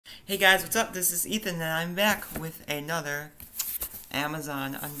Hey guys, what's up? This is Ethan and I'm back with another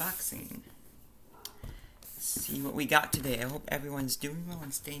Amazon unboxing. Let's see what we got today. I hope everyone's doing well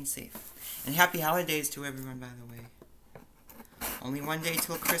and staying safe. And happy holidays to everyone, by the way. Only one day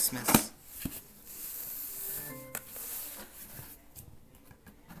till Christmas.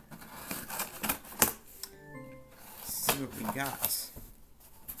 Let's see what we got.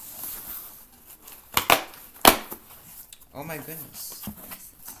 Oh my goodness.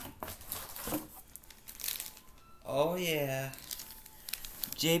 Oh yeah.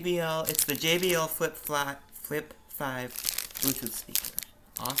 JBL, it's the JBL Flip 5 Bluetooth speaker.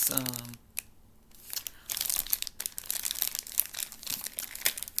 Awesome.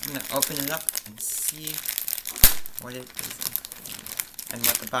 I'm gonna open it up and see what it is and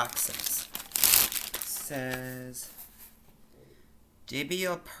what the box says. It says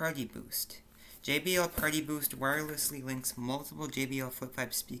JBL Party Boost. JBL Party Boost wirelessly links multiple JBL Flip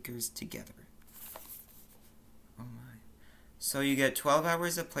 5 speakers together. Oh my. So you get 12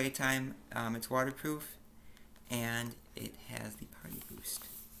 hours of playtime, it's waterproof, and it has the Party Boost.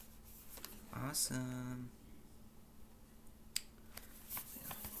 Awesome.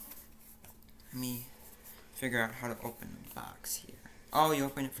 Let me figure out how to open the box here. Oh, you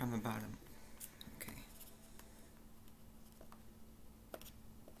open it from the bottom. Okay.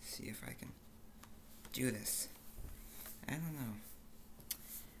 See if I can do this. I don't know.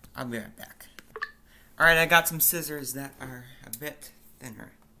 I'll be right back. Alright, I got some scissors that are a bit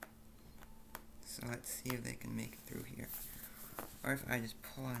thinner. So let's see if they can make it through here. Or if I just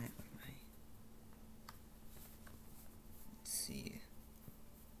pull on it with my... Let's see.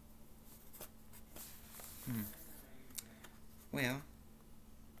 Well,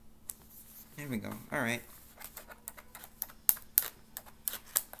 there we go. Alright.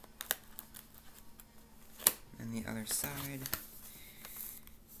 And the other side.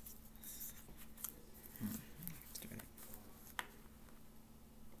 Let's do it.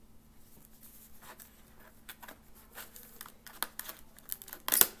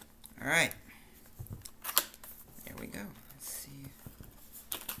 Alright. There we go. Let's see.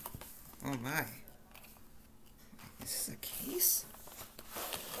 Oh my. Is this a case?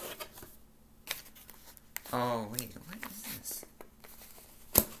 Oh, wait, what is this?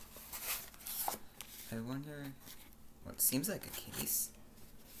 I wonder... Well, it seems like a case.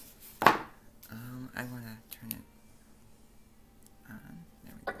 I want to turn it on.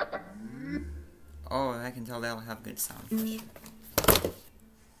 There we go. Oh, I can tell that will have good sound for sure.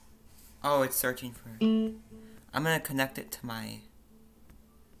 Oh, it's searching for... I'm going to connect it to my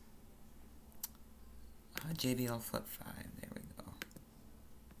JBL Flip 5. There we go.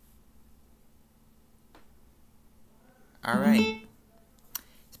 Alright.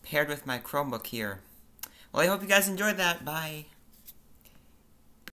 It's paired with my Chromebook here. Well, I hope you guys enjoyed that. Bye.